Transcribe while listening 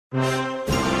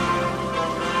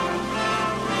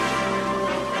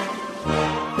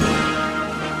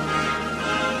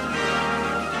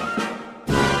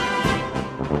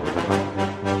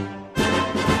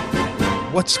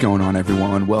What's going on,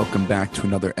 everyone? Welcome back to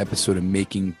another episode of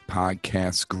Making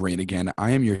Podcasts Great Again. I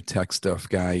am your tech stuff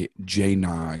guy, Jay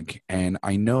Nog, and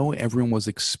I know everyone was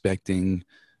expecting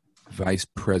Vice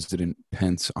President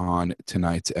Pence on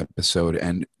tonight's episode,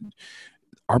 and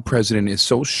our president is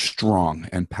so strong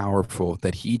and powerful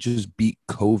that he just beat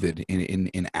COVID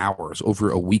in hours over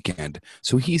a weekend.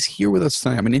 So he's here with us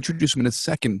tonight. I'm going to introduce him in a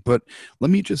second, but let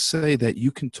me just say that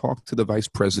you can talk to the vice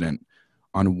president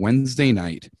on Wednesday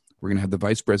night. We're going to have the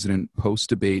vice president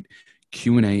post-debate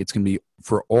Q&A. It's going to be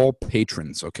for all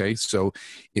patrons, okay? So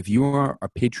if you are a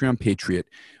Patreon patriot,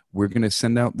 we're going to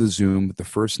send out the Zoom with the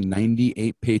first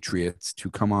 98 patriots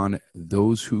to come on.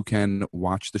 Those who can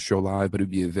watch the show live, but it'll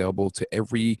be available to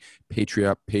every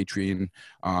Patreon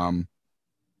the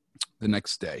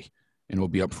next day. And it will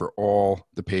be up for all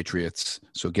the patriots.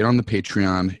 So get on the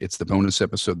Patreon. It's the bonus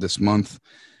episode this month.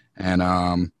 And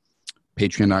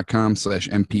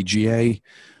patreon.com/MPGA.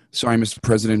 Sorry, Mr.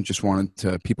 President, just wanted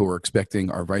to, people were expecting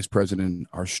our vice president,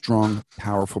 our strong,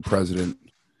 powerful president,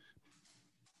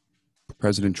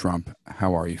 President Trump.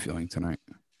 How are you feeling tonight?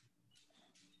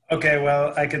 Okay,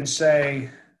 well, I can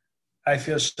say I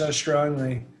feel so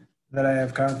strongly that I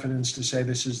have confidence to say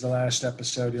this is the last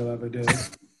episode you'll ever do.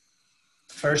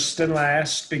 First and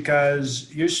last,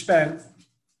 because you spent,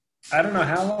 I don't know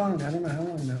how long that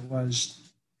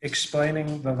was,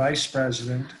 explaining the vice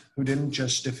president, who didn't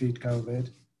just defeat COVID,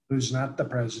 who's not the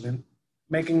president,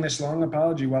 making this long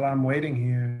apology while I'm waiting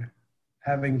here,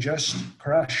 having just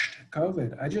crushed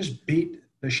COVID. I just beat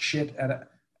the shit out of it.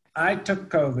 I took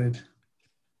COVID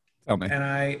and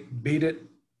I beat it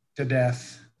to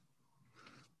death.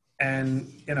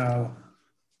 And, you know,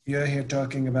 you're here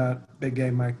talking about big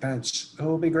game Mike Pence, who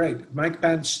will be great. Mike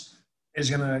Pence is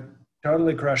going to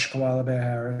totally crush Koala Bear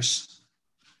Harris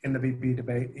in the VP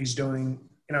debate. He's doing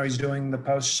the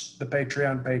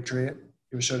Patreon Patriot.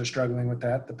 He was sort of struggling with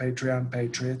that. The Patreon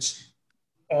Patriots,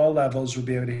 all levels will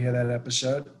be able to hear that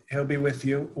episode. He'll be with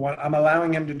you. I'm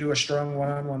allowing him to do a strong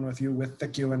one-on-one with you with the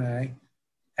Q&A.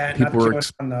 And not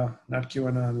QAnon, though. Not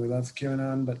QAnon. We love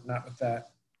QAnon, but not with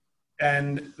that.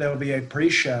 And there'll be a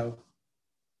pre-show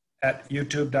at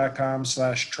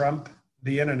youtube.com/Trump,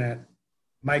 the internet.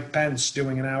 Mike Pence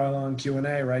doing an hour-long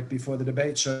Q&A right before the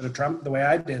debate. So to Trump, the way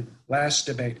I did last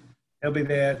debate, he'll be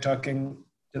there talking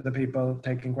to the people,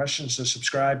 taking questions. So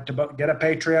subscribe to get a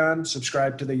Patreon,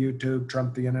 subscribe to the YouTube,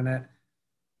 Trump the internet.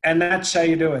 And that's how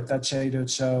you do it. That's how you do it.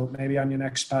 So maybe on your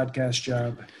next podcast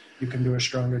job, you can do a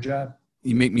stronger job.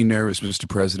 You make me nervous, Mr.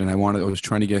 President. I was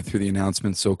trying to get through the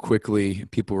announcement so quickly.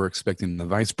 People were expecting the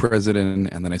vice president,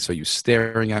 and then I saw you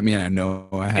staring at me, and I know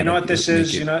I had. You know what this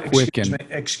is?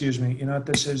 Excuse me. You know what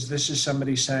this is? This is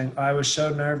somebody saying, I was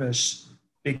so nervous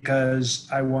because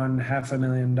I won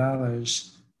 $500,000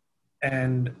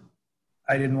 and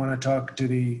I didn't want to talk to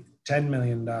the $10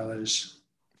 million.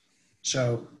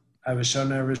 So I was so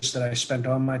nervous that I spent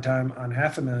all my time on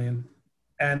 $500,000.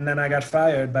 And then I got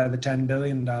fired by the $10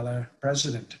 billion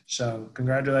president. So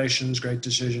congratulations, great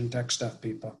decision, tech stuff,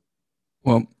 people.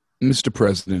 Well, Mr.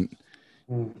 President,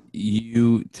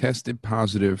 you tested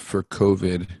positive for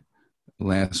COVID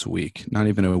last week, not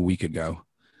even a week ago.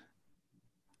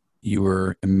 You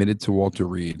were admitted to Walter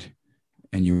Reed,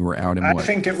 and you were out in I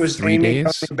think it was 3 Amy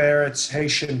days? Coney Barrett's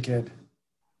Haitian kid.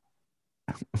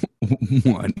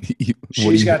 What?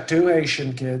 She's got 2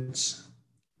 Haitian kids.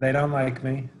 They don't like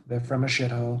me. They're from a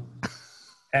shithole.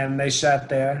 And they sat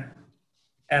there.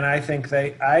 And I think,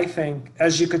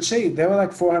 as you could see, there were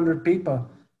like 400 people.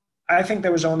 I think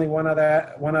there was only one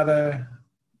other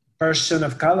person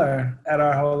of color at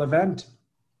our whole event.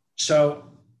 So,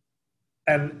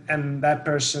 and that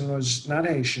person was not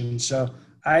Haitian. So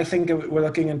I think we're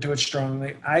looking into it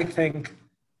strongly. I think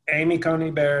Amy Coney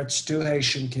Barrett's 2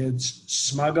 Haitian kids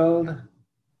smuggled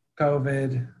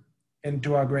COVID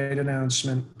into our great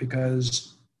announcement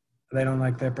because they don't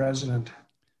like their president.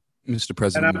 Mr.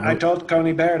 President. And I told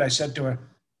Coney Barrett, I said to her,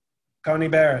 Coney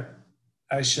Barrett,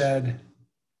 I said,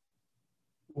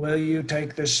 will you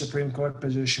take this Supreme Court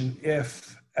position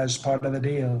if, as part of the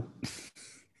deal,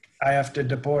 I have to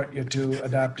deport your 2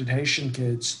 adopted Haitian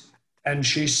kids? And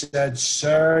she said,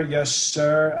 sir, yes,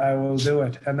 sir, I will do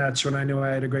it. And that's when I knew I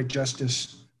had a great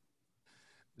justice.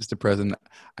 Mr. President,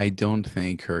 I don't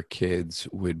think her kids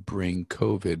would bring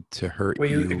COVID to hurt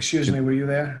you. Excuse me, were you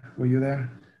there? Were you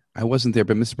there? I wasn't there,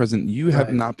 but Mr. President, you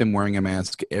have not been wearing a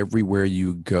mask everywhere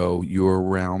you go. You're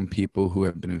around people who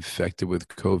have been infected with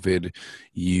COVID.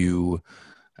 You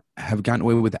have gotten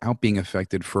away without being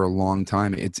affected for a long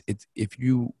time. It's if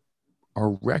you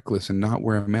are reckless and not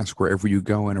wear a mask wherever you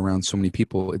go and around so many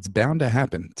people, it's bound to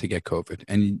happen to get COVID.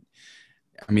 And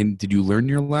I mean, did you learn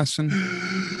your lesson?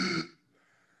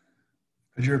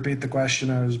 Could you repeat the question?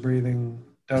 I was breathing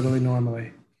totally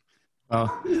normally. Well,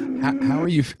 how are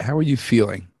you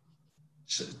feeling?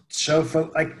 So for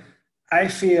like, I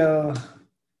feel.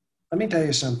 Let me tell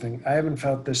you something. I haven't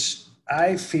felt this.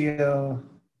 I feel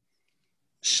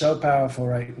so powerful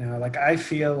right now. Like I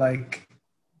feel like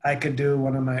I could do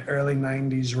one of my early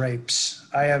 '90s rapes.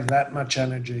 I have that much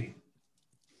energy.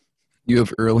 You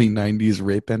have early 90s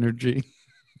rape energy?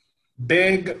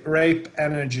 Big rape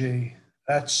energy.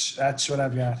 That's what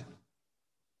I've got.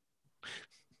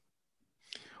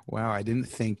 Wow, I didn't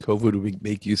think COVID would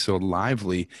make you so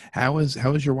lively. How is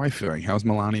your wife feeling? How's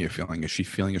Melania feeling? Is she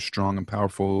feeling as strong and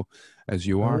powerful as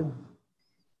you are? Oh,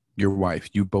 Your wife,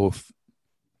 you both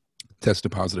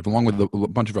tested positive, along with a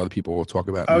bunch of other people we'll talk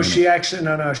about in a oh, minute. she actually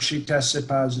no, she tested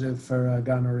positive for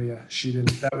gonorrhea. She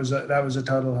didn't. That was a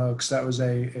total hoax. That was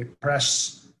a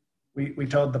press. We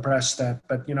told the press that,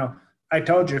 but I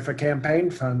told you for campaign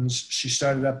funds, she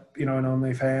started up an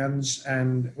OnlyFans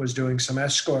and was doing some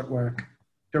escort work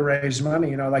to raise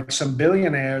money. Like some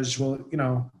billionaires will.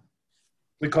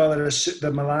 We call it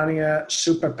the Melania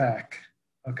Super PAC.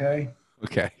 Okay,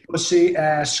 Okay. pussy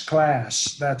ass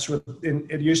class. That's what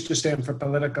it used to stand for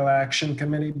Political Action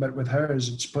Committee, but with hers,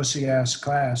 it's pussy ass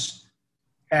class.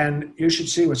 And you should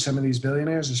see what some of these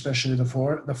billionaires, especially the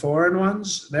foreign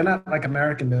ones, they're not like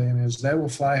American billionaires. They will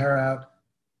fly her out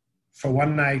for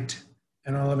one night,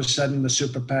 and all of a sudden, the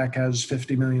super PAC has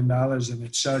 $50 million in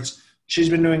it. So she's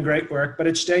been doing great work, but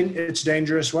it's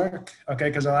dangerous work, okay?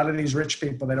 Because a lot of these rich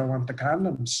people, they don't want the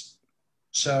condoms.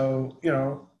 So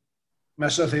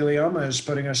mesothelioma is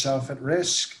putting herself at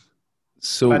risk,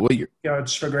 So but what you're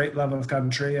it's for great love of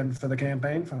country and for the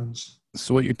campaign funds.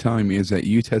 so what you're telling me is that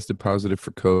you tested positive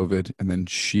for COVID and then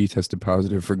she tested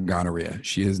positive for gonorrhea.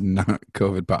 She is not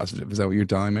COVID positive. Is that what you're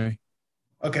telling me?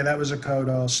 Okay, that was a code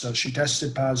also. She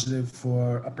tested positive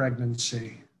for a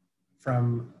pregnancy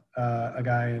from a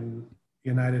guy in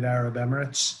United Arab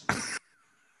Emirates.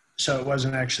 So it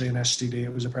wasn't actually an STD;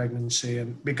 it was a pregnancy.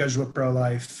 And because we're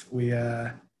pro-life, we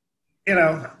like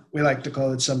to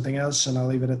call it something else, and I'll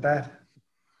leave it at that.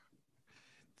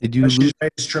 Did you But she's lose?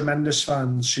 raised tremendous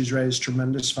funds. She's raised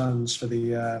tremendous funds for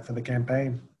the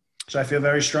campaign. So I feel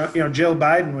very strong. Jill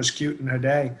Biden was cute in her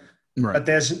day, Right. but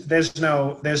there's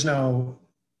no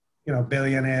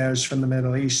billionaires from the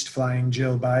Middle East flying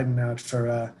Jill Biden out for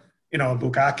a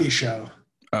bukkake show.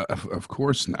 Of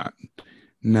course not.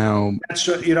 Now, That's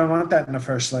what you don't want that in a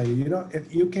first lady.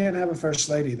 If you can't have a first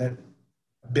lady that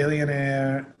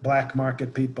billionaire black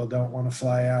market people don't want to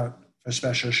fly out for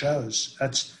special shows.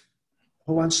 That's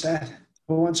who wants that?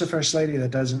 Who wants a first lady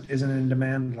that isn't in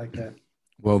demand like that?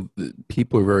 well,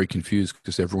 people are very confused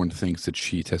because everyone thinks that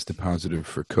she tested positive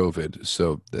for COVID.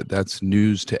 So that's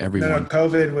news to No, everyone.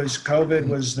 COVID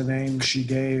was the name she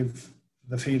gave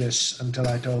the fetus until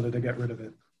I told her to get rid of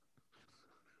it.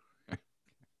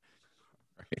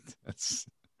 Right? That's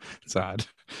odd.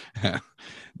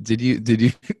 Did you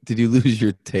lose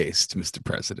your taste, Mr.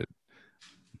 President?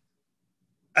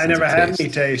 I Sense never of had any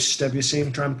taste. taste. Have you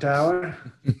seen Trump Tower?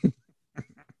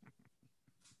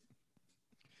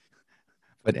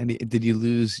 But did you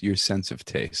lose your sense of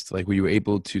taste? Like, were you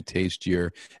able to taste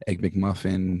your egg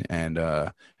McMuffin and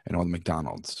all the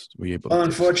McDonald's? Were you able to Well,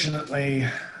 taste? unfortunately,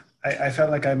 I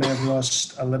felt like I may have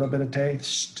lost a little bit of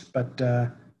taste, but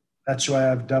that's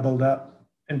why I've doubled up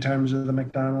in terms of the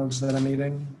McDonald's that I'm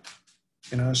eating.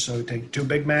 So take two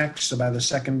Big Macs. So by the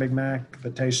second Big Mac, the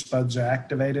taste buds are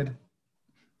activated.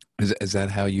 Is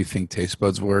that how you think taste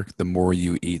buds work? The more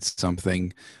you eat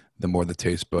something, the more the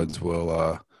taste buds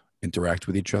will interact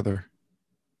with each other.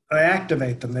 I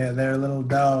activate them. They're a little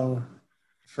dull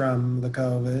from the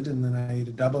COVID, and then I eat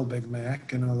a double Big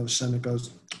Mac, and all of a sudden it goes.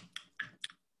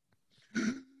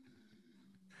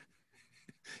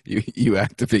 You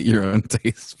activate your own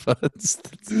taste buds.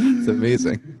 That's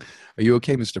amazing. Are you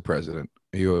okay, Mr. President?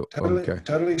 Are you Totally, okay?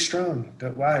 totally strong.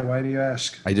 Why? Why do you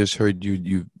ask? I just heard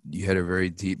you had a very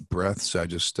deep breath, so I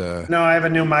just No, I have a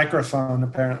new microphone.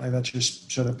 Apparently, that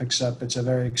just sort of picks up. It's a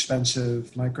very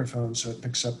expensive microphone, so it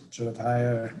picks up sort of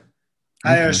higher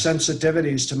okay.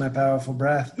 sensitivities to my powerful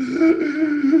breath. Are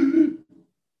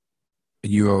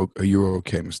you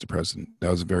okay, Mr. President?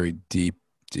 That was a very deep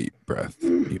breath.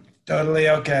 Totally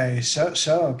okay. So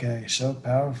okay. So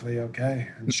powerfully okay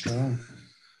and strong.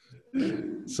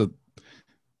 So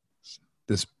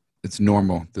this it's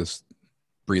normal. This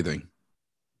breathing.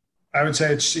 I would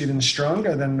say it's even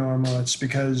stronger than normal. It's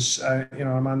because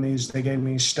I'm on these. They gave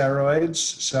me steroids,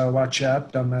 so watch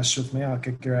out. Don't mess with me. I'll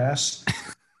kick your ass.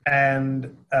 And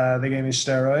they gave me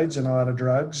steroids and a lot of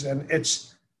drugs, and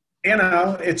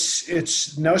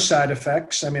It's no side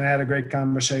effects. I mean, I had a great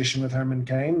conversation with Herman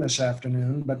Cain this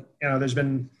afternoon, but there's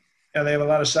been, they have a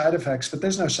lot of side effects, but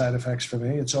there's no side effects for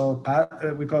me. It's all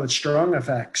we call it strong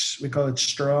effects. We call it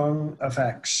strong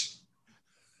effects.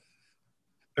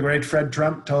 The great Fred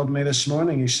Trump told me this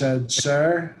morning. He said,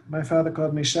 "Sir," my father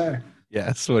called me sir. Yeah,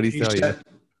 that's what he tell you.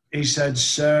 He said,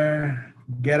 "Sir,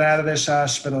 get out of this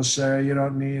hospital, sir. You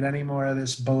don't need any more of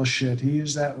this bullshit." He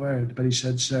used that word, but he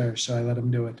said, "Sir," so I let him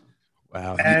do it.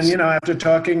 Wow. And, after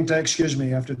talking to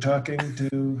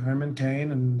Herman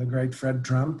Cain and the great Fred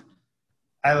Trump,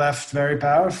 I left very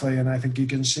powerfully, and I think you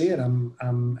can see it.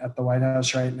 I'm at the White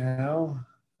House right now.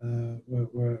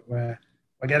 We're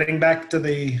getting back to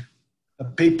the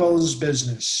people's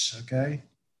business, okay?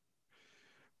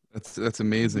 That's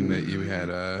amazing that you had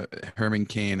Herman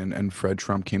Cain and Fred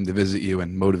Trump came to visit you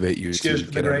and motivate you to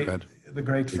get out of bed. The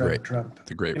great Fred Trump.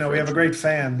 The great. We have a great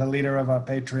fan, the leader of our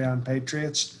Patreon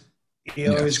Patriots. He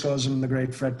always calls him the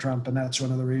great Fred Trump, and that's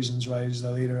one of the reasons why he's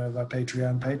the leader of our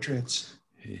Patreon Patriots.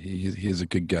 He is a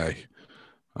good guy.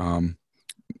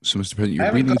 So, Mr. President,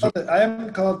 I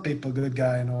haven't called people good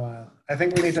guy in a while. I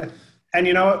think we need to. And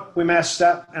you know what? We messed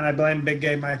up, and I blame Big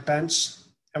Gay Mike Pence.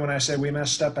 And when I say we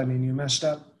messed up, I mean you messed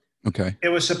up. Okay. It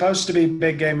was supposed to be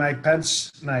Big Gay Mike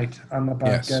Pence night on the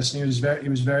podcast, yes. And he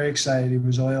was very excited. He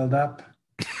was oiled up,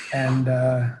 and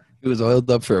he was oiled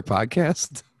up for a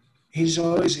podcast. He's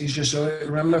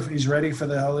ready for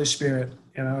the Holy Spirit.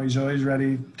 He's always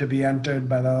ready to be entered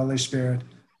by the Holy Spirit.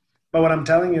 But what I'm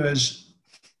telling you is,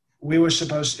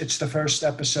 it's the first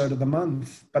episode of the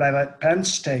month, but I let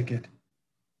Pence take it,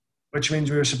 which means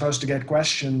we were supposed to get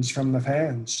questions from the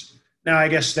fans. Now, I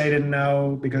guess they didn't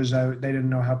know because they didn't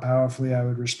know how powerfully I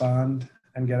would respond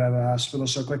and get out of the hospital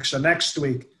so quick. So next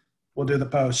week, we'll do the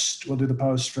post. We'll do the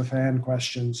post for fan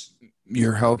questions.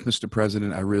 Your health, Mr.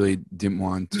 President. I really didn't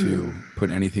want to put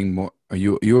anything more. Are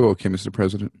you okay, Mr.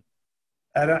 President?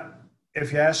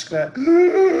 If you ask that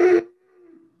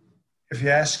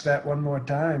one more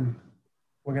time,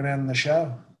 we're going to end the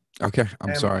show. Okay,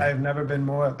 I'm sorry. I have never been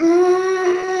more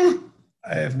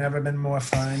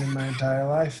fine in my entire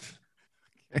life.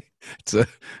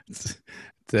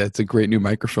 It's a great new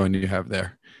microphone you have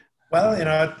there. Well,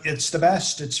 it's the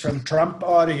best. It's from Trump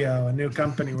Audio, a new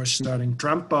company we're starting.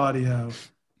 Trump Audio.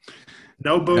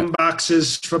 No boom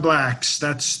boxes for blacks.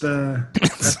 That's the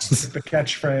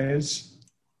catchphrase.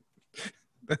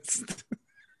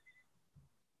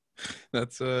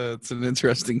 That's an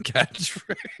interesting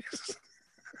catchphrase.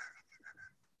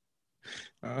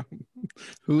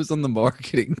 Who's on the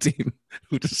marketing team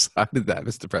who decided that,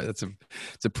 Mr. President?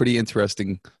 It's a pretty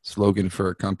interesting slogan for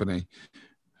a company.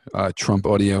 Trump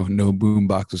Audio, no boom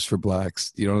boxes for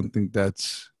blacks. You don't think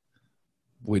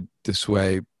would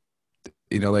dissuade,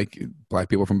 like black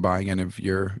people from buying any of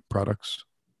your products?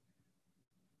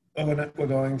 We're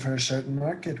going for a certain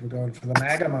market. We're going for the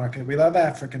MAGA market. We love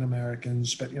African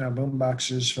Americans, but boom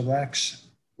boxes for blacks,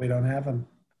 we don't have them.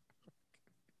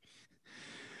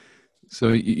 So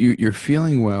you're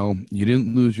feeling well. You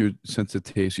didn't lose your sense of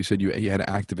taste. You said you had to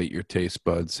activate your taste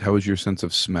buds. How was your sense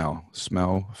of smell?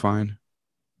 Smell fine?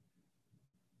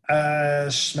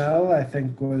 Smell, I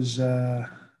think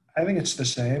it's the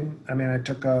same. I mean, I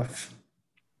took off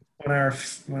when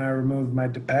I removed my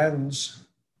Depends.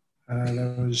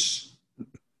 There was,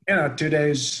 2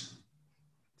 days.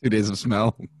 2 days of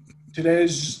smell. 2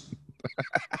 days.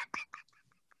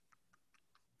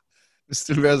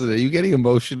 Mr. President, are you getting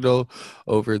emotional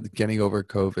over getting over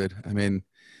COVID? I mean,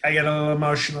 I get a little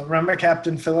emotional. Remember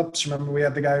Captain Phillips? Remember we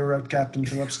had the guy who wrote Captain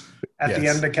Phillips? At the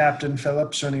end of Captain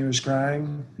Phillips when he was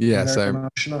crying? Yes.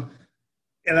 Emotional.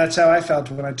 And that's how I felt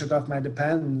when I took off my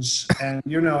Depends. And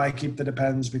I keep the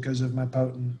Depends because of my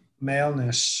potent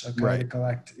maleness. Okay, right. To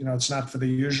collect. It's not for the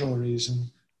usual reason.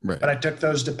 Right. But I took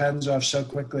those Depends off so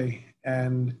quickly.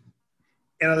 And,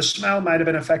 the smell might have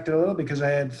been affected a little because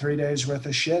I had 3 days worth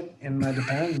of shit in my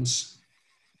Depends.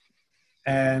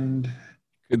 And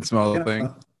good smell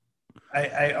thing.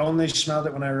 I only smelled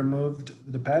it when I removed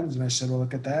the Depends, and I said, well,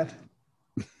 look at that.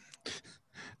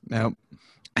 Now,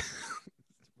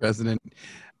 President,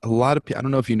 a lot of people, I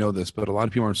don't know if you know this, but a lot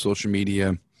of people on social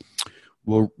media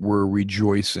were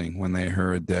rejoicing when they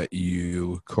heard that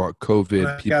you caught COVID. When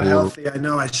I got healthy. I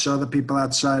know. I saw the people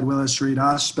outside Willis Reed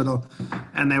Hospital,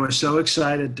 and they were so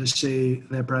excited to see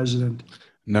their president.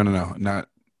 No,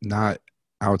 not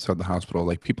outside the hospital.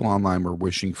 Like people online were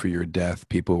wishing for your death.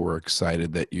 People were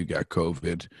excited that you got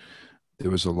COVID.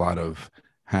 There was a lot of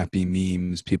happy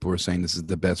memes. People were saying this is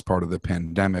the best part of the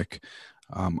pandemic.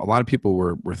 A lot of people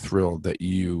were thrilled that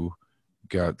you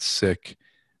got sick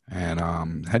And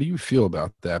how do you feel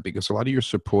about that? Because a lot of your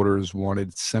supporters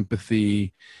wanted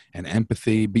sympathy and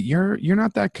empathy, but you're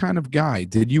not that kind of guy.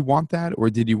 Did you want that, or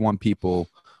did you want people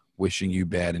wishing you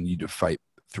bad and you to fight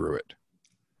through it?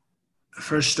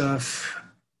 First off,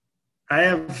 I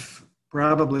have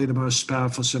probably the most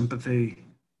powerful sympathy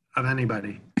of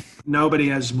anybody. Nobody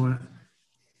has more.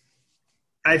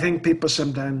 I think people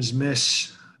sometimes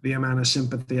miss the amount of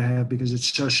sympathy I have because it's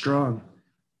so strong.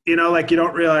 Like you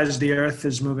don't realize the earth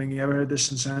is moving. You ever heard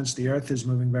this in science? The earth is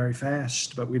moving very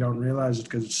fast, but we don't realize it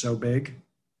because it's so big.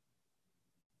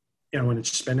 When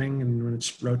it's spinning and when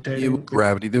it's rotating. Yeah, with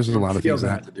gravity, there's a lot of things that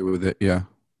that. have to do with it. Yeah.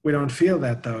 We don't feel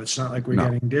that though. It's not like we're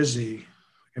No. getting dizzy.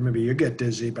 And maybe you get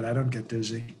dizzy, but I don't get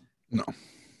dizzy. No.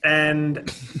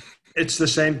 And it's the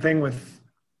same thing with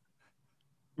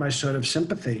my sort of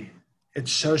sympathy.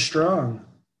 It's so strong.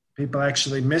 People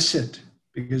actually miss it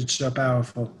because it's so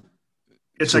powerful.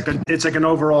 It's like an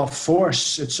overall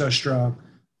force. It's so strong.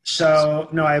 So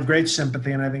no, I have great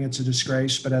sympathy, and I think it's a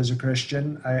disgrace. But as a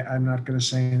Christian, I'm not going to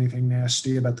say anything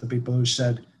nasty about the people who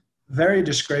said very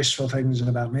disgraceful things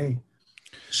about me.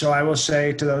 So I will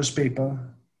say to those people,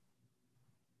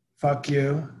 fuck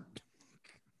you.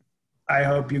 I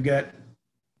hope you get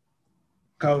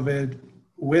COVID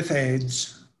with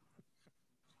AIDS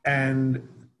and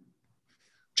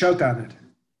choke on it.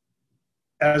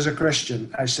 As a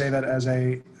Christian, I say that as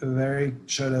a very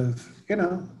sort of,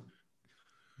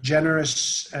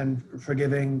 generous and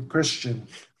forgiving Christian.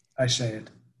 I say it.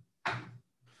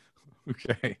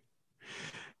 Okay.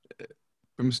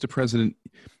 But Mr. President,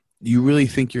 you really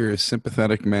think you're a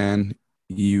sympathetic man?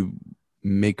 You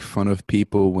make fun of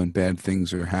people when bad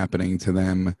things are happening to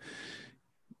them.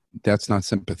 That's not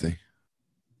sympathy.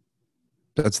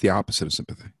 That's the opposite of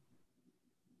sympathy.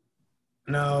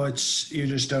 No, you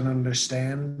just don't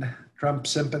understand Trump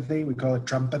sympathy. We call it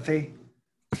Trumpathy.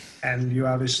 And you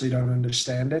obviously don't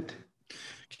understand it.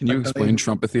 Can you explain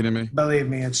Trumpathy to me? Believe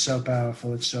me, it's so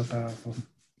powerful. It's so powerful.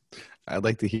 I'd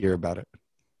like to hear about it.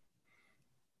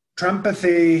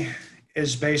 Trumpathy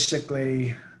is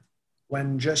basically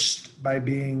when just by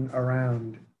being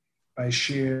around, by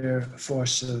sheer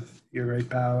force of your great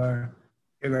power,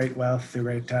 your great wealth, your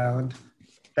great talent,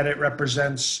 that it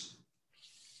represents,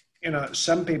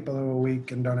 some people who are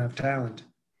weak and don't have talent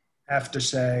have to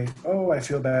say, oh, I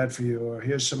feel bad for you, or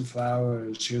here's some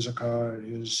flowers, here's a card,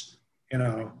 here's,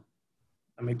 let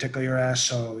me tickle your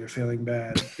asshole, you're feeling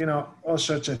bad. All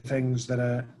sorts of things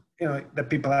that, that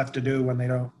people have to do when they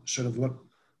don't sort of look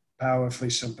powerfully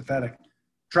sympathetic.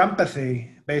 Trumpathy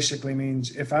basically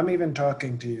means if I'm even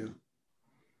talking to you,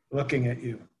 looking at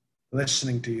you,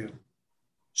 listening to you,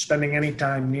 spending any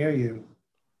time near you,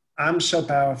 I'm so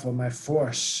powerful, my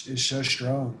force is so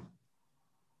strong.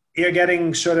 You're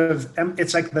getting sort of,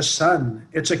 it's like the sun.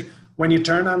 It's like when you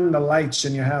turn on the lights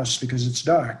in your house because it's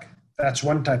dark, that's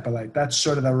one type of light. That's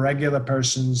sort of the regular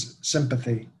person's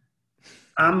sympathy.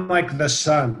 I'm like the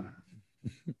sun.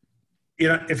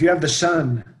 If you have the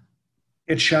sun,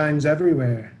 it shines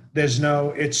everywhere.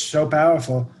 It's so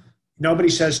powerful. Nobody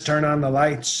says turn on the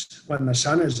lights when the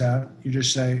sun is out. You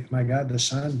just say, my God, the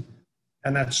sun.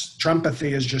 And that's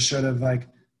Trumpathy is just sort of like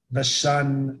the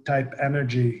sun type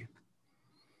energy.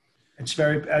 It's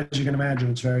very, as you can imagine,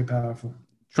 it's very powerful.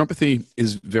 Trumpathy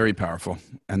is very powerful.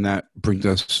 And that brings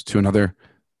us to another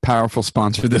powerful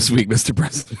sponsor this week, Mr.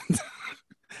 President.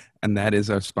 And that is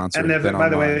our sponsor. And then, by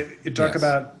the way, you talk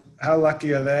about how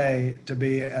lucky are they to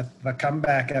be at the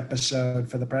comeback episode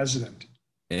for the president?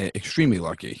 Extremely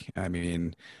lucky. I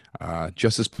mean,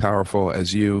 just as powerful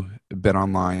as you,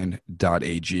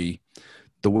 betonline.ag.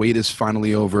 The wait is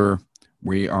finally over.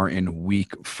 We are in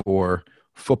week 4.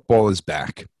 Football is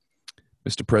back.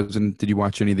 Mr. President, did you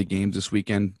watch any of the games this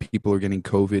weekend? People are getting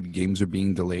COVID. Games are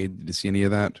being delayed. Did you see any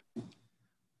of that?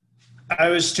 I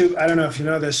don't know if you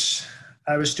know this.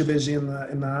 I was too busy in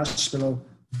the hospital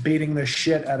beating the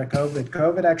shit out of COVID.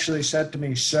 COVID actually said to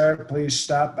me, sir, please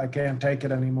stop. I can't take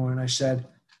it anymore. And I said,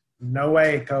 no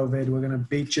way, COVID. We're going to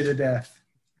beat you to death.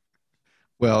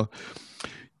 Well,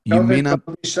 you COVID may not.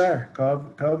 Called me sir.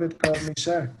 COVID called me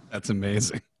sir. That's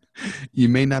amazing. You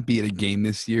may not be at a game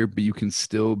this year, but you can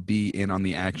still be in on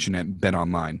the action at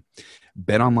BetOnline.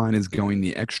 BetOnline is going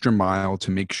the extra mile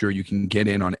to make sure you can get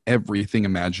in on everything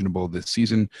imaginable this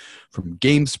season, from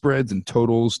game spreads and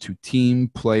totals to team,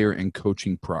 player, and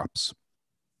coaching props.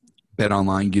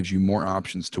 BetOnline gives you more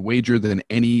options to wager than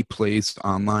any place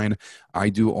online. I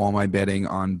do all my betting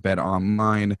on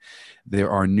BetOnline. There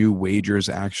are new wagers,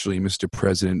 actually, Mr.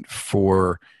 President,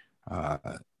 for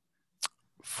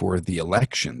for the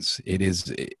elections. It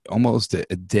is almost a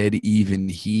dead even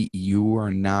heat. You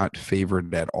are not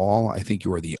favored at all. I think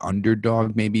you are the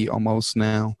underdog, maybe almost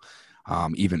now.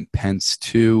 Even Pence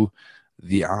too.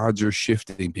 The odds are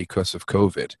shifting because of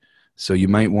COVID. So you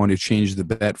might want to change the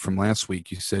bet from last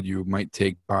week. You said you might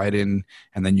take Biden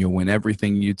and then you'll win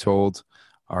everything you told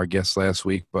our guest last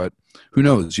week. But who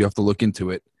knows? You have to look into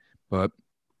it. But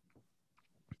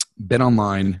Bet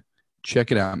Online,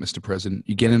 check it out, Mr. President.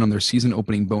 You get in on their season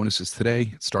opening bonuses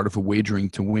today. Start off a wagering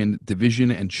to win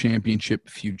division and championship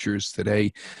futures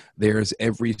today. There's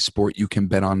every sport you can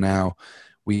bet on now.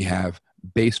 We have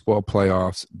baseball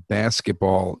playoffs,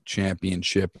 basketball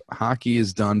championship, hockey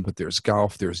is done, but there's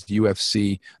golf, there's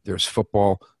UFC, there's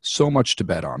football, so much to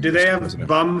bet on. Do they have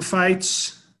bum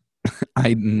fights?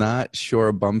 I'm not sure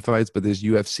of bum fights, but there's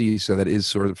UFC, so that is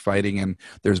sort of fighting, and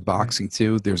there's boxing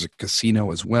too. There's a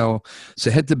casino as well. So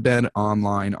head to Bet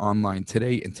Online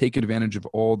today and take advantage of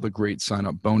all the great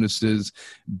sign-up bonuses.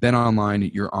 Bet Online,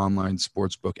 your online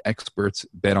sportsbook experts,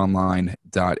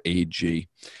 betonline.ag.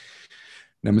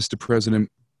 Now, Mr.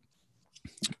 President,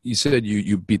 you said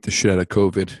you beat the shit out of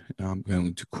COVID. I'm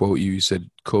going to quote you. You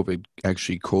said COVID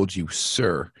actually called you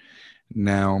sir.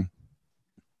 Now,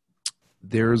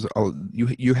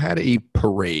 you had a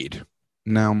parade.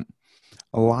 Now,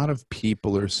 a lot of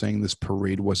people are saying this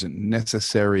parade wasn't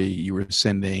necessary. You were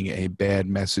sending a bad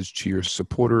message to your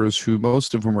supporters, who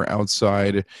most of them were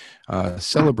outside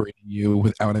celebrating you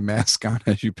without a mask on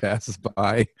as you pass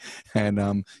by.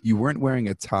 And you weren't wearing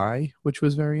a tie, which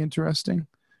was very interesting. You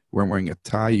weren't wearing a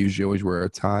tie. You usually always wear a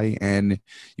tie. And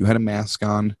you had a mask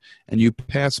on. And you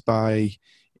passed by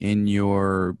in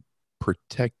your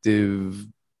protective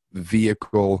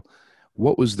vehicle.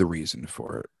 What was the reason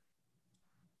for it?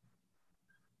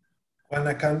 When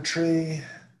the country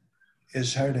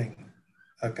is hurting,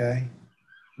 okay,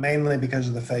 mainly because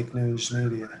of the fake news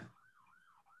media,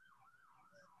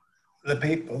 the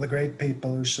great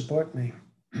people who support me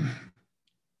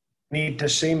need to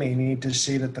see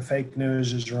that the fake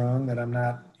news is wrong, that I'm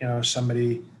not,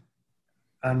 somebody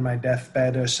on my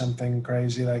deathbed or something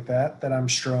crazy like that I'm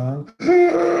strong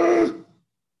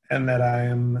and that I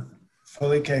am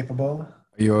fully capable.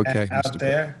 Are you okay? Out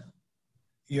there.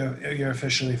 You're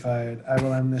officially fired. I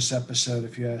will end this episode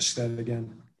if you ask that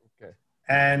again. Okay.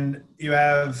 And you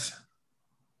have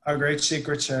our great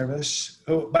Secret Service,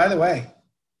 who, by the way,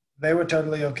 they were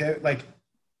totally okay. Like,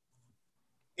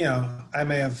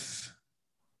 I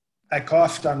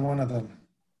coughed on one of them.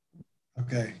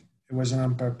 Okay. It wasn't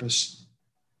on purpose.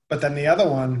 But then the other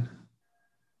one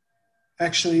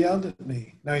actually yelled at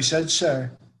me. Now, he said,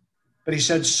 sir. But he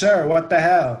said, sir, what the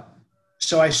hell?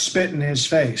 So I spit in his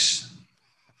face.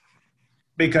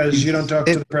 Because you don't talk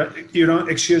to the you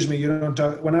don't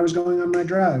talk. When I was going on my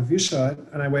drive, you saw it,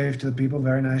 and I waved to the people.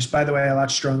 Very nice. By the way, a lot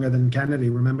stronger than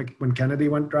Kennedy. Remember when Kennedy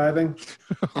went driving?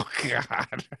 Oh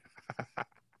God.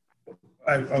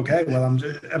 Okay, well,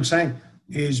 I'm saying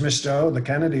he's Mr. O. The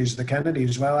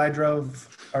Kennedys. Well, I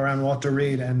drove around Walter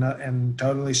Reed and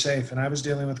totally safe, and I was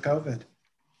dealing with COVID.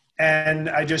 And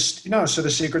I just, so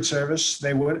the Secret Service,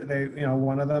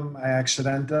 one of them, I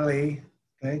accidentally,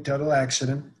 total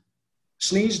accident,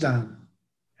 sneezed on.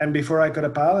 And before I could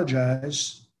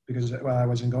apologize, because, I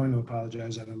wasn't going to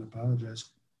apologize, I don't apologize.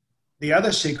 The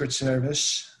other Secret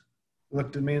Service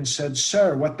looked at me and said,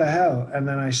 sir, what the hell? And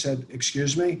then I said,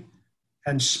 excuse me,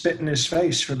 and spit in his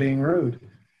face for being rude.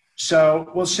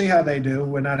 So we'll see how they do.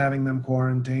 We're not having them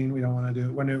quarantine. We don't want to do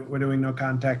it. We're doing no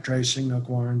contact tracing, no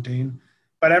quarantine.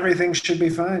 But everything should be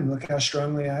fine. Look how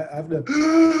strongly I've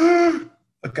done.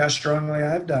 Look how strongly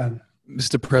I've done.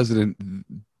 Mr. President,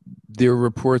 there were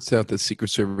reports out that Secret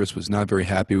Service was not very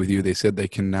happy with you. They said they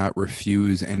cannot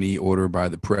refuse any order by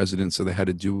the president, so they had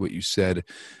to do what you said.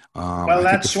 Well,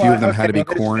 that's why a few of them had to be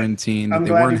quarantined.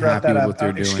 They weren't happy with what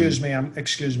they're doing.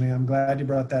 Excuse me. I'm glad you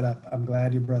brought that up.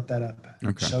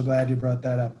 Okay. So glad you brought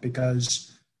that up,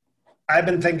 because I've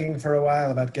been thinking for a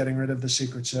while about getting rid of the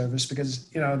Secret Service because,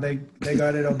 they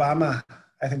guarded Obama.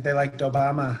 I think they liked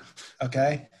Obama.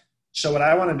 Okay. So what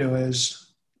I want to do is,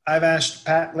 I've asked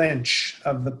Pat Lynch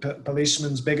of the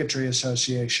Policemen's Bigotry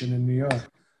Association in New York.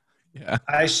 Yeah.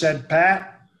 I said,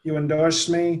 Pat, you endorsed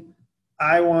me.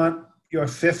 I want your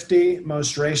 50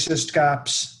 most racist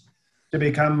cops to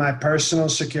become my personal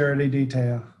security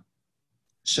detail.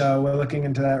 So we're looking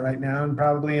into that right now, and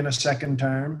probably in a second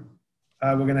term,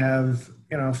 we're going to have,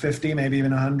 50, maybe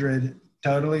even 100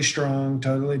 totally strong,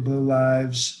 totally blue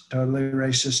lives, totally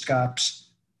racist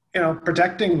cops,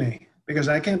 protecting me. Because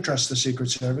I can't trust the Secret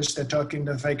Service. They're talking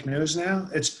to fake news now.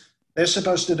 They're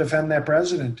supposed to defend their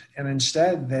president, and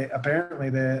instead they're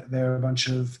a bunch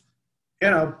of,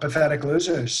 pathetic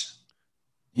losers.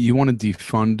 You want to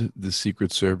defund the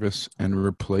Secret Service and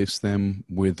replace them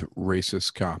with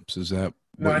racist cops. Is that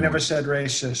No, what I you never want? said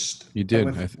racist, You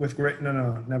but did. with great,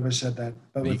 no, never said that,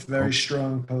 but with very Oh,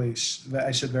 strong police.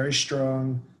 I said very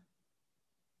strong,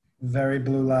 very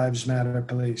Blue Lives Matter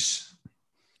police.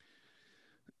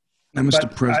 now, Mr.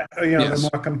 But President. the Yes.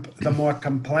 the more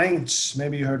complaints.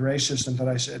 Maybe you heard racist until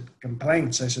I said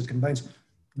complaints. I said complaints.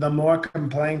 The more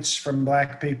complaints from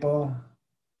black people,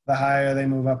 the higher they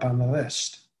move up on the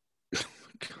list.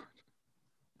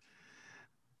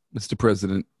 Mr.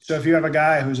 President. So if you have a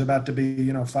guy who's about to be,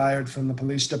 fired from the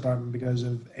police department because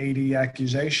of 80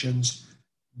 accusations,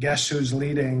 guess who's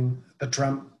leading the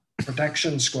Trump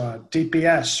Protection Squad?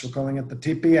 TPS. We're calling it the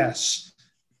TPS.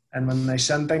 And when they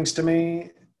send things to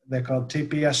me, they're called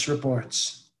TPS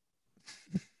reports.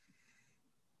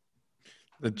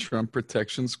 The Trump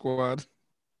Protection Squad.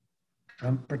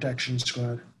 Trump Protection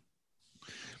Squad.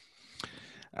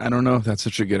 I don't know if that's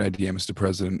such a good idea, Mr.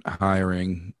 President,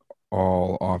 hiring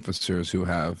all officers who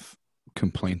have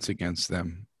complaints against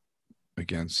them,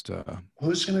 Who's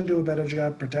going to do a better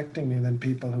job protecting me than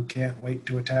people who can't wait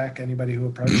to attack anybody who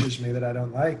approaches me that I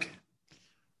don't like?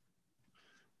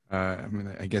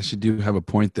 I guess you do have a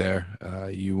point there.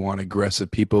 You want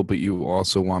aggressive people, but you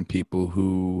also want people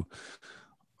who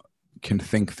can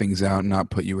think things out and not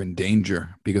put you in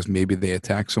danger, because maybe they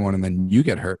attack someone and then you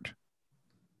get hurt.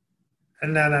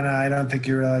 No, I don't think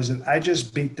you realize it. I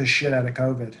just beat the shit out of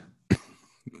COVID.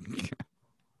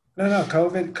 No,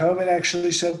 COVID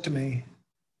actually said to me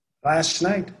last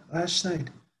night,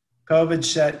 COVID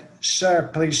said, "Sir,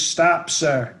 please stop,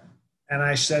 sir." And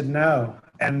I said, "No."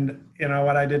 And you know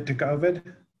what I did to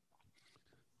COVID?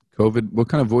 What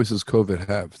kind of voice does COVID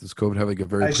have? Does COVID have like a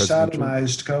very I presidential?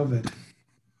 sodomized COVID.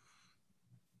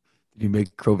 Did you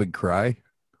make COVID cry?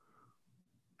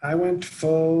 I went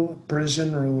full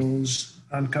prison rules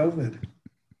on COVID.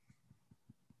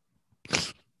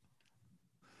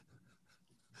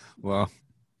 Well,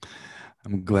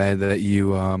 I'm glad that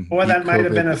you. Or that might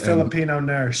have been a and- Filipino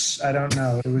nurse. I don't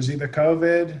know. It was either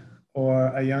COVID or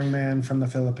a young man from the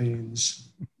Philippines.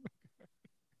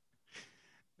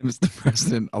 Mr.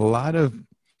 President, a lot of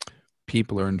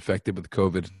people are infected with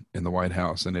COVID in the White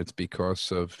House, and it's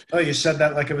because of. Oh, you said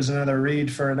that like it was another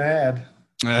read for an ad.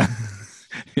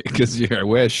 Because I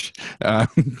wish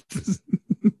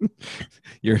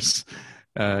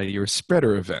your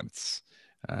spreader events.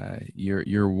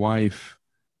 Your wife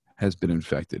has been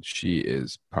infected. She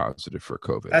is positive for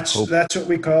COVID. That's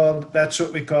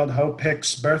what we called Hope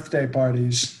Hicks birthday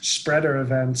parties, spreader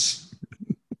events.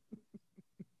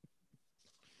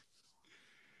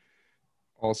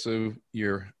 Also,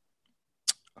 your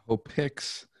Hope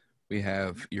Hicks. We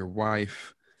have your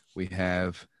wife. We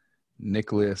have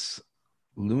Nicholas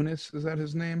Lunas. Is that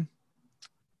his name?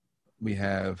 We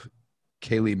have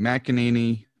Kayleigh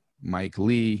McEnany, Mike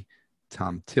Lee,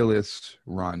 Tom Tillis,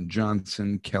 Ron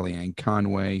Johnson, Kellyanne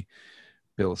Conway,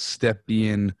 Bill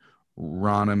Stepien,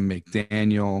 Ronna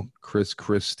McDaniel, Chris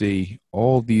Christie,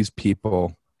 all these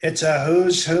people. It's a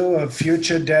who's who of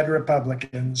future dead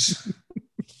Republicans.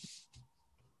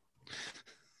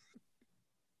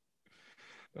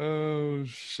 Oh,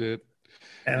 shit.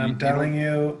 And I'm telling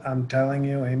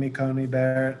you, Amy Coney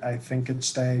Barrett, I think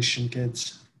it's the Haitian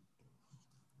kids.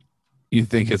 You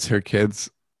think it's her kids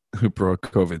who brought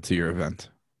COVID to your event?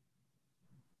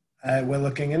 We're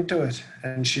looking into it.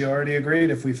 And she already agreed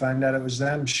if we find out it was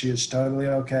them, she is totally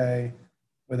okay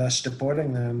with us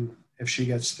deporting them if she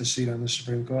gets the seat on the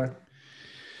Supreme Court.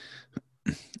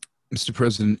 Mr.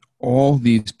 President, all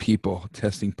these people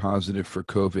testing positive for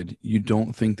COVID, you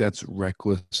don't think that's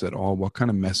reckless at all? What kind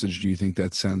of message do you think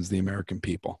that sends the American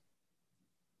people?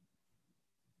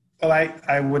 Well,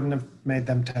 I wouldn't have made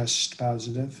them test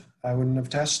positive. I wouldn't have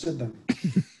tested them.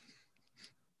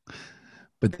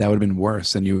 But that would have been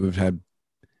worse, and you would have had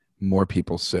more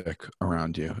people sick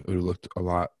around you. It would have looked a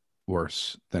lot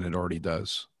worse than it already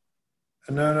does.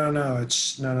 No.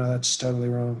 That's totally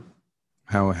wrong.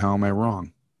 How am I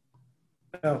wrong?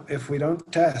 No, if we don't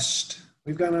test,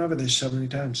 we've gone over this so many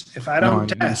times. If I don't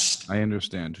test, I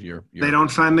understand. They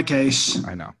don't find the case.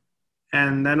 I know.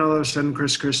 And then all of a sudden,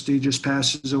 Chris Christie just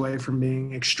passes away from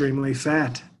being extremely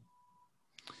fat.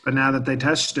 But now that they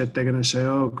test it, they're going to say,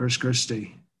 "Oh, Chris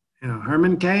Christie."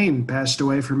 Herman Cain passed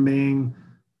away from being,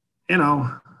 an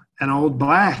old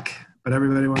black, but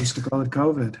everybody wants to call it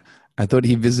COVID. I thought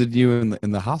he visited you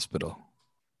in the hospital.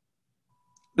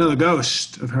 No, the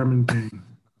ghost of Herman Cain.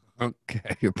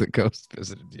 Okay, the ghost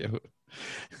visited you.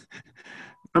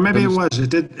 Or maybe it was. It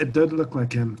did look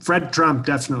like him. Fred Trump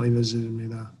definitely visited me,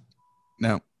 though.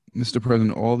 Now, Mr.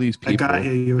 President, all these people. I got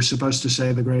you. You were supposed to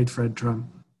say the great Fred Trump.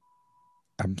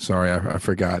 I'm sorry, I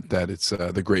forgot that it's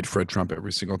the great Fred Trump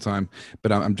every single time.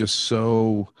 But I'm just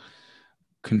so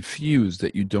confused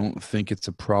that you don't think it's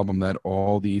a problem that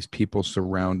all these people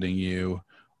surrounding you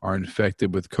are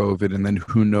infected with COVID, and then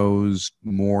who knows,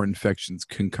 more infections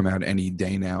can come out any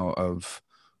day now of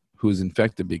who's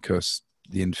infected because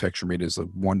the infection rate is like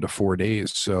 1 to 4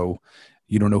 days. So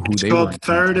you don't know who It's they were called in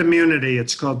third contact. immunity.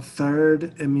 It's called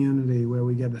third immunity, where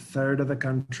we get a third of the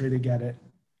country to get it,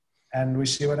 and we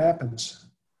see what happens.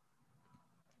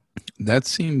 That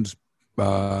seems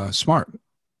smart.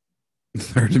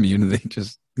 Third immunity,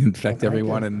 just Well, infect thank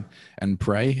everyone you. and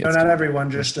pray. No, It's not kind everyone,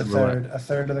 of just roulette. a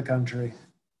third of the country.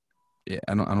 Yeah,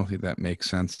 I don't think that makes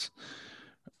sense.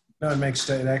 No,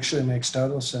 it actually makes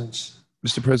total sense.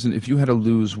 Mr. President, if you had to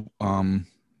lose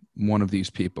one of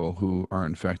these people who are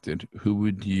infected, who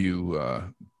would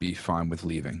you be fine with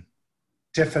leaving?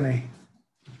 Tiffany.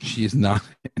 She is not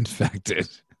infected.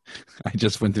 I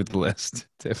just went through the list.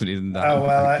 Tiffany is not Oh,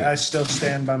 well, infected. I still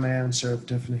stand by my answer of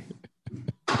Tiffany.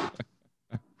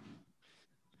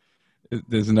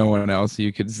 There's no one else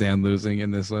you could stand losing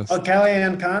in this Oh, list.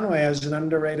 Kellyanne Conway is an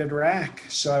underrated rack,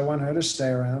 so I want her to stay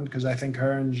around because I think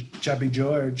her and Chubby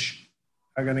George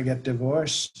are going to get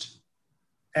divorced.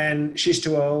 And she's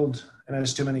too old and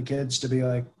has too many kids to be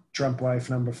like Trump wife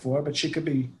number 4, but she could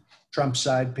be Trump's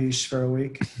side piece for a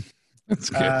week. That's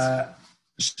good.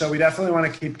 So we definitely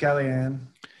want to keep Kellyanne.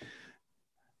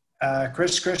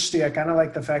 Chris Christie, I kind of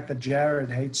like the fact that Jared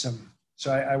hates him.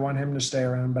 So I want him to stay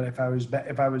around. But if I was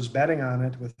betting on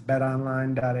it with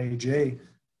betonline.ag,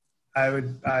 I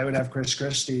would have Chris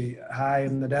Christie high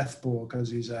in the death pool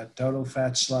because he's a total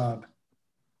fat slob.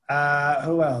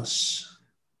 Who else?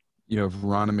 You have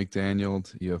Ronna McDaniel.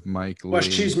 You have Mike Lee. Well,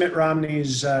 she's Mitt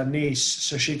Romney's niece,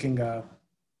 so she can go.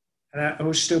 And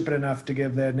who's stupid enough to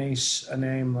give their niece a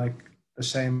name like the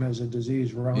same as a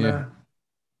disease, Rona? Yeah.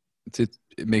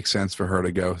 It makes sense for her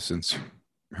to go since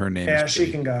her name Yeah, is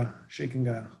she can go. She can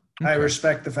go. Okay. I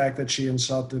respect the fact that she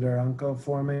insulted her uncle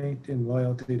for me in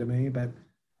loyalty to me, but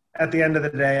at the end of the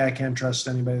day, I can't trust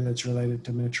anybody that's related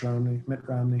to Mitt Romney.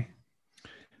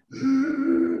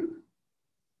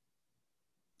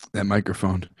 That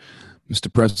microphone.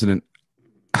 Mr. President,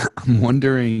 I'm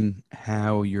wondering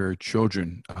how your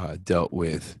children dealt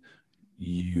with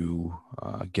you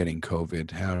getting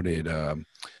COVID. How did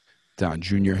Don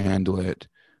Jr. handle it?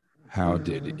 How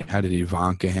did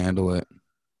Ivanka handle it?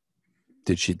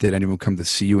 Did anyone come to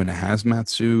see you in a hazmat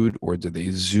suit, or did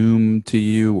they Zoom to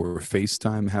you or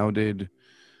FaceTime? How did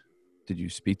you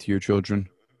speak to your children?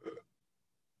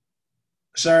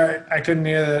 Sorry, I couldn't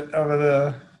hear that over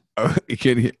the. Oh, you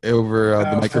can hear over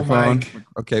the microphone. Mic.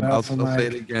 Okay, I'll say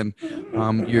it again.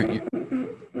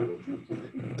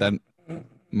 That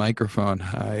microphone.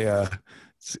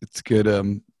 It's good.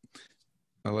 I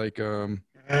like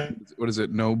what is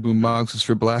it? No boombox is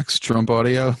for blacks. Trump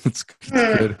audio. It's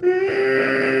good.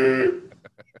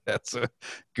 That's a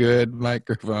good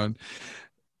microphone.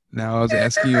 Now I was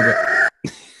asking you about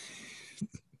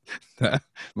that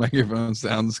microphone.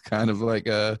 Sounds kind of like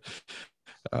a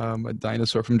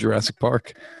dinosaur from Jurassic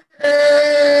Park.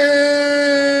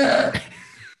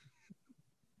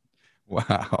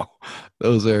 Wow,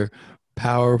 those are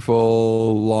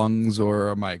powerful lungs or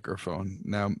a microphone.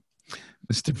 Now,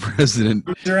 Mr. President,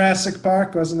 Jurassic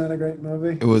Park, wasn't that a great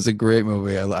movie? it was a great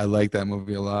movie. I like that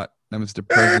movie a lot. Now, Mr.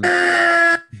 President.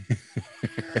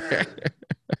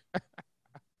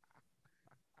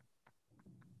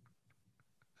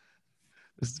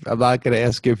 I'm not going to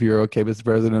ask if you're okay, Mr.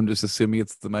 President. I'm just assuming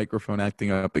it's the microphone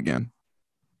acting up again.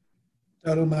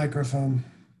 Total microphone.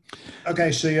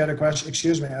 Okay, so you had a question.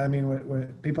 Excuse me. I mean,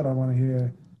 what people don't want to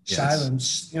hear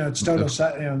silence. You know, it's total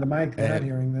silence. You know, the mic. They're not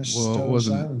hearing this. Well, total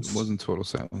silence. It wasn't total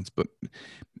silence. But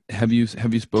have you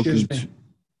spoken?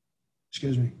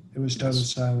 Excuse me. It was total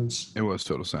silence. It was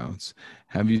total silence.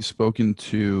 Have you spoken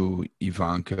to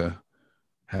Ivanka?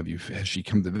 Has she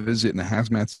come to visit in a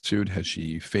hazmat suit? Has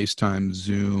she FaceTime,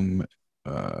 Zoom?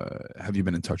 Have you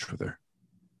been in touch with her?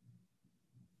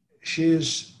 She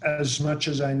is, as much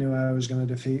as I knew I was going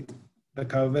to defeat the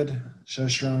COVID so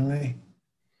strongly,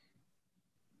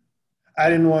 I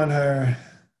didn't want her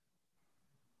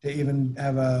to even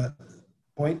have a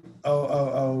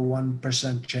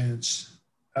 0.0001% chance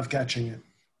of catching it.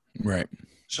 Right.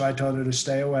 So I told her to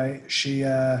stay away. She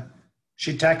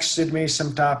texted me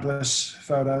some topless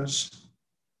photos,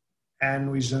 and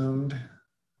we Zoomed.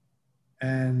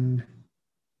 And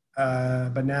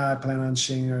but now I plan on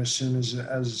seeing her as soon as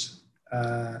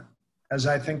I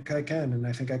think I can, and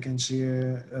I think I can see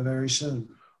her very soon.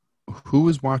 Who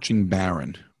is watching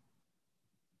Barron?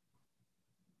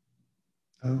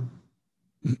 Oh,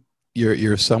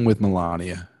 Your son with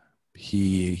Melania.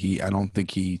 I don't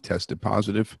think he tested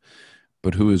positive,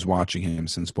 but who is watching him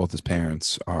since both his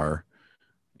parents are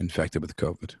infected with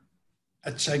COVID?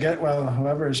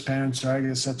 Whoever his parents are, I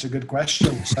guess that's a good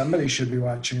question. Somebody should be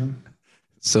watching him.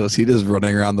 So is he just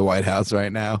running around the White House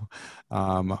right now,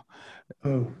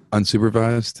 Who?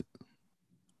 unsupervised?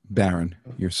 Barron,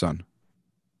 your son.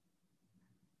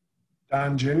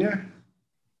 Don Jr.?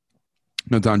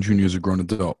 No, Don Jr. is a grown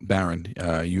adult. Barron,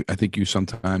 I think you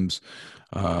sometimes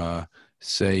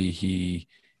say he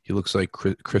looks like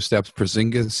Kristaps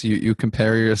Porzingis. You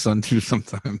compare your son to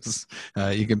sometimes.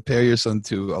 You compare your son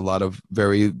to a lot of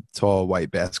very tall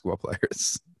white basketball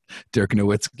players. Dirk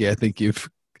Nowitzki, I think you've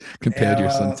compared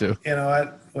your son to. You know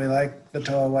what? We like the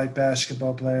tall white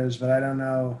basketball players, but I don't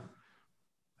know.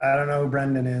 I don't know who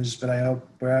Brendan is, but I hope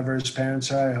wherever his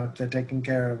parents are, I hope they're taking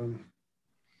care of him.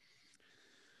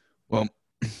 Well,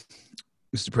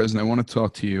 Mr. President, I want to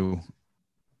talk to you.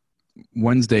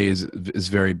 Wednesday is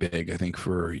very big, I think,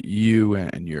 for you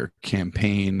and your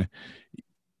campaign.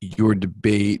 Your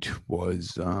debate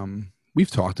was,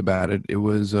 we've talked about it. It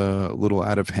was a little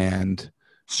out of hand.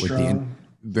 Strong.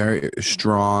 Very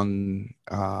strong,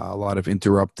 a lot of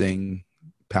interrupting,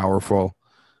 powerful,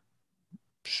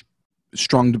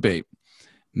 strong debate.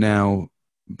 Now,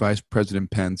 Vice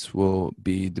President Pence will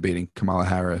be debating Kamala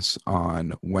Harris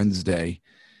on Wednesday.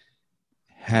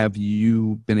 Have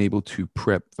you been able to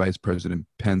prep Vice President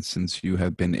Pence since you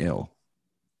have been ill?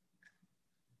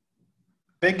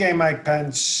 Big Game Mike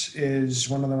Pence is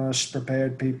one of the most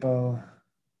prepared people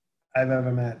I've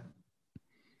ever met.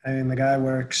 I mean, the guy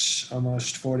works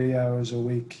almost 40 hours a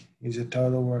week. He's a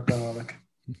total workaholic.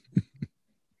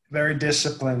 Very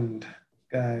disciplined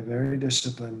guy, very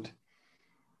disciplined.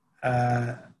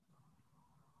 And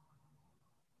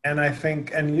I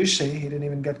think, and you see, he didn't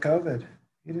even get COVID.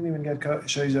 He didn't even get COVID.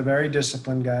 So he's a very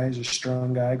disciplined guy. He's a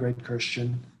strong guy, great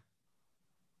Christian.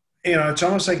 You know, it's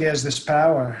almost like he has this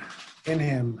power in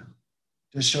him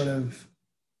to sort of,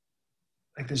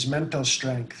 like this mental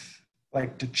strength,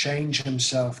 like to change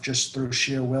himself just through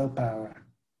sheer willpower.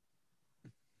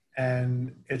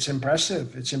 And it's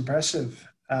impressive. It's impressive.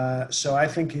 So I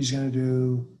think he's going to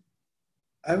do,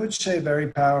 I would say,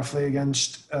 very powerfully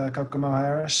against Kamala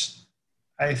Harris.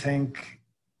 I think,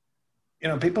 you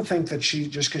know, people think that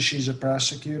just because she's a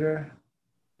prosecutor,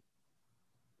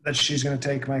 that she's going to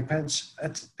take Mike Pence.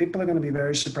 People are going to be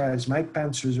very surprised. Mike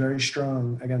Pence was very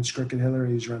strong against Crooked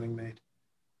Hillary's running mate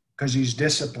because he's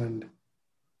disciplined.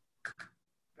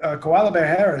 Koala Bear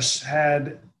Harris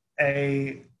had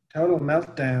a total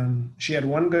meltdown. She had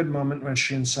one good moment when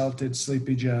she insulted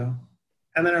Sleepy Joe,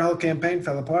 and then her whole campaign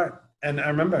fell apart. And I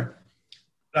remember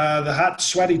the hot,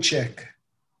 sweaty chick,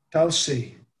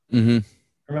 Tulsi. Mm-hmm.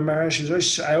 Remember her?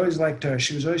 I always liked her.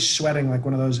 She was always sweating like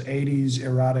one of those 80s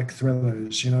erotic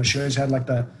thrillers. You know, she always had like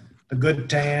the good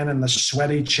tan and the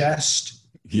sweaty chest.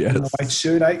 Yes. And the white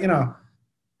suit.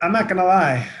 I'm not going to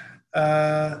lie.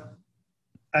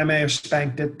 I may have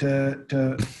spanked it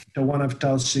to one of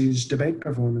Tulsi's debate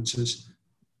performances.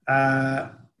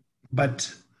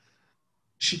 But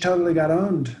she totally got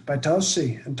owned by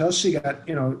Tulsi. And Tulsi got,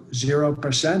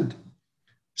 0%.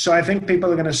 So I think people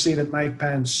are going to see that Mike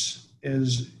Pence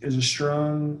is a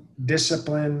strong,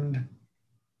 disciplined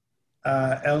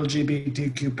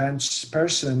LGBTQ Pence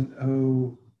person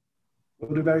who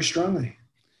will do very strongly.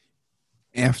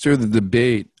 After the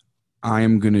debate, I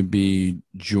am going to be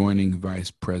joining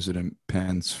Vice President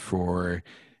Pence for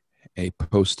a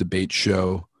post-debate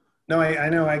show. No, I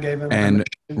know. I gave him and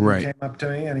right. He came up to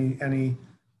me and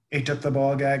he took the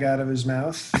ball gag out of his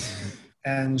mouth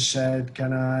and said,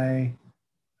 "Can I,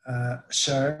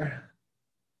 sir?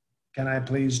 Can I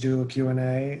please do a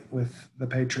Q&A with the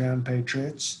Patreon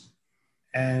Patriots?"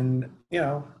 And,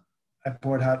 I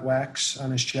poured hot wax on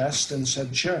his chest and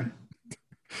said, "Sure."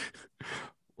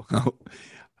 Well,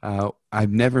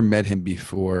 I've never met him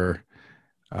before.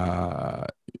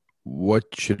 What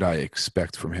should I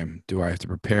expect from him? Do I have to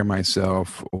prepare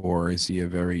myself, or is he a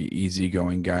very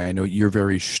easygoing guy? I know you're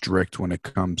very strict when it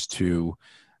comes to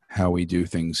how we do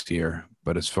things here,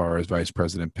 but as far as Vice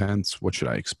President Pence, what should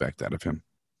I expect out of him?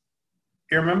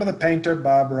 You remember the painter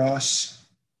Bob Ross?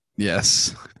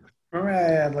 Yes. Remember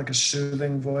I had like a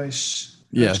soothing voice?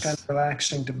 Yes. It's kind of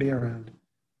relaxing to be around.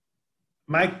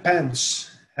 Mike Pence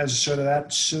has sort of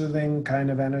that soothing kind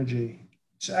of energy.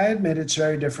 So I admit it's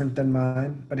very different than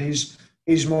mine, but he's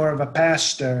more of a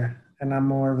pastor and I'm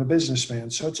more of a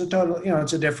businessman. So it's a total,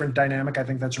 it's a different dynamic. I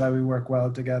think that's why we work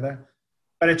well together.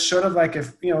 But it's sort of like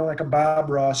like a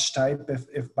Bob Ross type,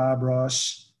 if Bob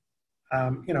Ross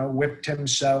whipped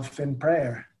himself in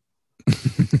prayer.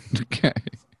 Okay.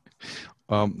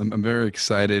 Well, I'm very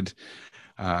excited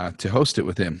to host it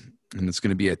with him. And it's going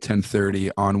to be at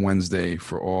 10:30 on Wednesday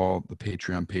for all the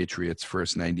Patreon Patriots,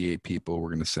 first 98 people. We're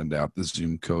going to send out the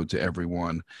Zoom code to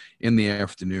everyone in the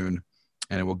afternoon,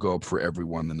 and it will go up for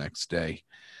everyone the next day.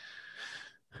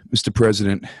 Mr.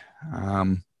 President,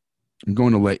 I'm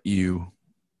going to let you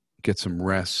get some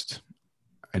rest.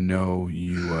 I know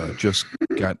you just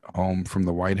got home from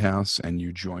the White House, and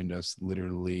you joined us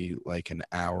literally like an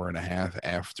hour and a half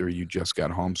after you just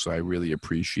got home, so I really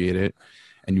appreciate it.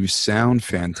 And you sound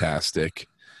fantastic.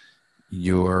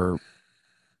 You're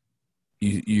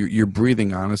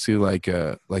breathing honestly like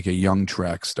a young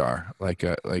track star, like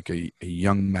a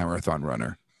young marathon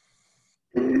runner.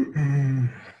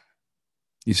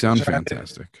 You sound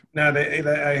fantastic. No,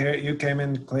 I hear you came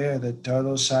in clear. The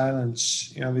total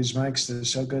silence. You know, these mics, they're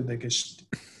so good. They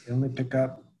only pick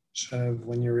up sort of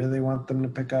when you really want them to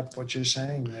pick up what you're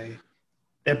saying.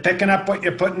 They're picking up what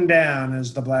you're putting down,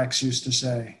 as the blacks used to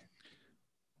say.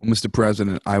 Well, Mr.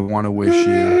 President, I want to wish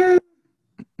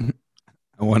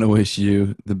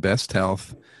you the best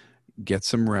health. Get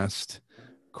some rest.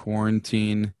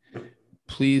 Quarantine.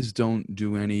 Please don't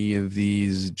do any of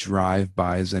these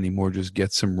drive-bys anymore. Just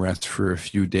get some rest for a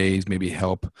few days. Maybe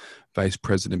help Vice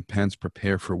President Pence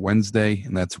prepare for Wednesday.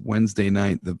 And that's Wednesday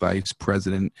night, the Vice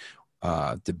President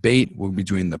debate. We'll be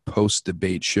doing the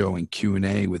post-debate show and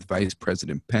Q&A with Vice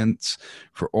President Pence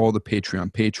for all the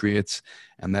Patreon Patriots.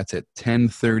 And that's at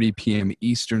 10:30 p.m.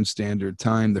 Eastern Standard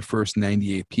Time. The first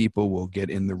 98 people will get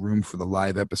in the room for the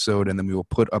live episode, and then we will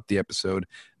put up the episode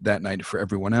that night for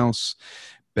everyone else.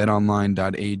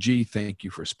 BetOnline.ag, thank you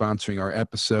for sponsoring our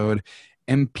episode.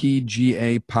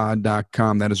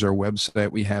 MPGApod.com, that is our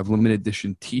website. We have limited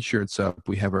edition t-shirts up.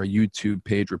 We have our YouTube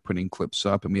page. We're putting clips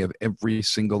up, and we have every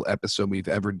single episode we've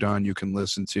ever done you can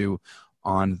listen to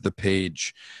on the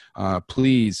page.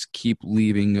 Please keep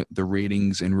leaving the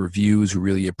ratings and reviews. We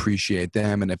really appreciate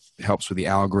them, and it helps with the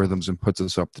algorithms and puts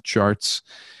us up the charts.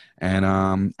 And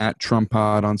at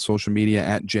TrumpPod on social media,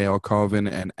 at JL Colvin,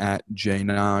 and at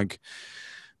JNog.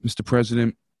 Mr.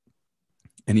 President,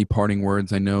 any parting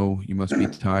words? I know you must be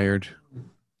tired.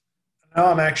 No,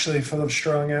 I'm actually full of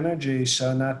strong energy,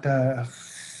 so not...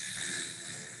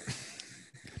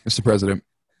 Mr. President.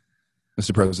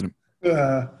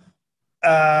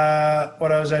 What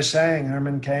was I saying?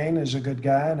 Herman Cain is a good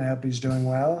guy, and I hope he's doing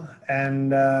well.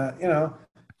 And,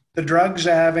 the drugs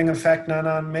are having effect none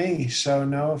on me, so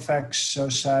no effects, no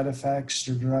side effects.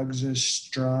 The drugs are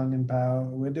strong and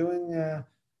powerful. We're doing...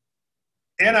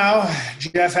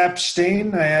 Jeff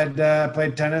Epstein. I had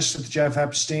played tennis with Jeff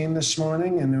Epstein this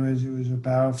morning, and it was a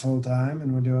powerful time.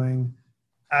 And we're doing,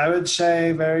 I would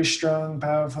say, very strong,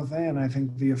 powerful thing. And I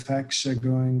think the effects are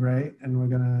going great, and we're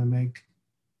gonna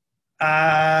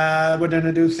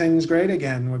do things great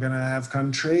again. We're gonna have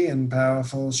country and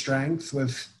powerful strength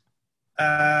with.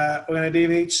 We're gonna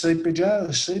defeat Sleepy Joe.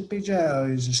 Sleepy Joe,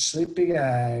 he's a sleepy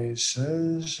guy. He's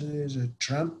a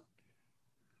Trump.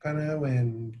 Gonna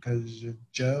win because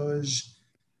Joe is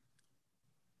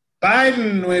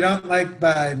Biden. We don't like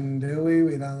Biden, do we?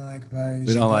 We don't like Biden.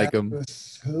 We don't like him.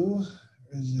 With who?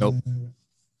 Nope.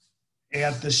 You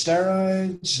got the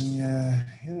steroids,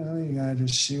 and you gotta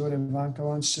just see what Ivanka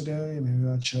wants to do. Maybe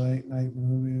watch a late night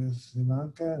movie with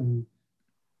Ivanka, and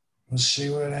we'll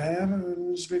see what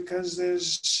happens because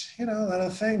there's a lot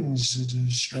of things that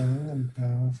are strong and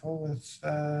powerful with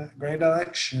great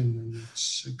election, and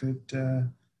it's a good.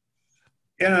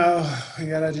 We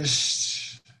gotta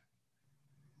just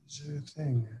do a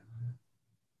thing.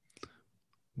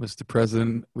 Mr.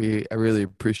 President, I really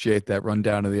appreciate that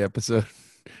rundown of the episode.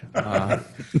 Hey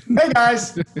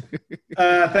guys,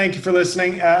 thank you for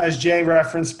listening. As Jay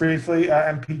referenced briefly,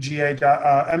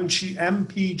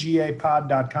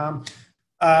 mpgapod.com.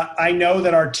 I know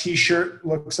that our t-shirt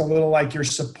looks a little like you're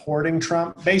supporting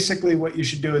Trump. Basically, what you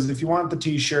should do is if you want the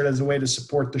t-shirt as a way to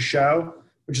support the show,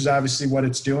 which is obviously what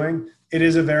it's doing, it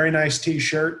is a very nice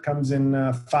t-shirt, comes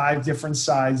in 5 different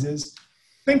sizes.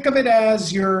 Think of it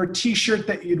as your t-shirt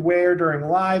that you'd wear during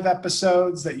live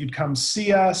episodes, that you'd come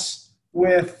see us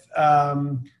with,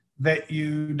 that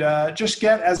you'd just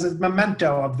get as a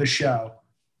memento of the show.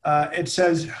 It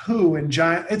says "Who" in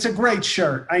giant. It's a great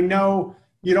shirt. I know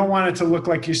you don't want it to look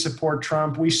like you support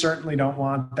Trump. We certainly don't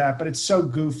want that, but it's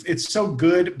so It's so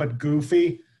good, but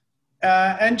goofy.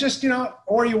 And just,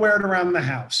 or you wear it around the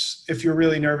house if you're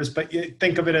really nervous, but you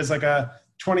think of it as like a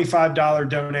 $25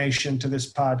 donation to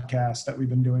this podcast that we've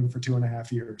been doing for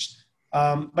 2.5 years.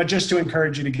 But just to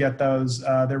encourage you to get those,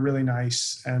 they're really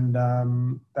nice. And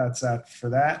that's that for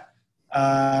that.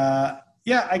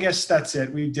 I guess that's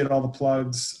it. We did all the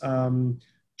plugs.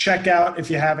 Check out, if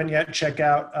you haven't yet, check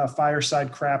out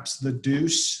Fireside Craps The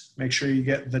Deuce. Make sure you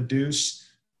get The Deuce.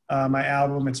 my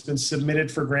album. It's been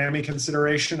submitted for Grammy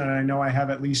consideration, and I know I have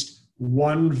at least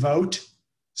one vote.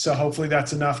 So hopefully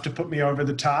that's enough to put me over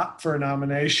the top for a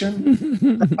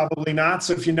nomination. Probably not.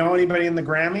 So if you know anybody in the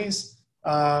Grammys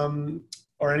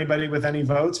or anybody with any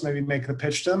votes, maybe make the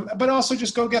pitch to them. But also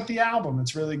just go get the album.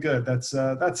 It's really good. That's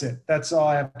it. That's all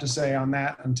I have to say on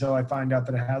that until I find out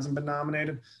that it hasn't been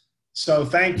nominated. So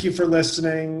thank you for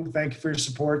listening. Thank you for your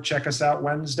support. Check us out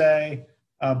Wednesday,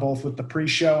 both with the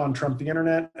pre-show on Trump the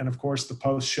Internet and, of course, the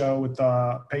post-show with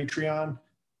Patreon.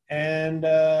 And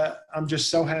I'm just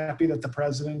so happy that the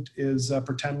president is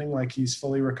pretending like he's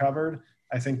fully recovered.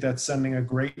 I think that's sending a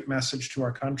great message to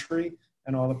our country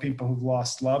and all the people who've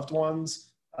lost loved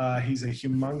ones. He's a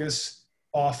humongous,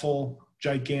 awful,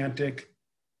 gigantic,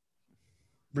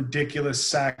 ridiculous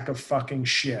sack of fucking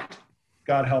shit.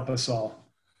 God help us all.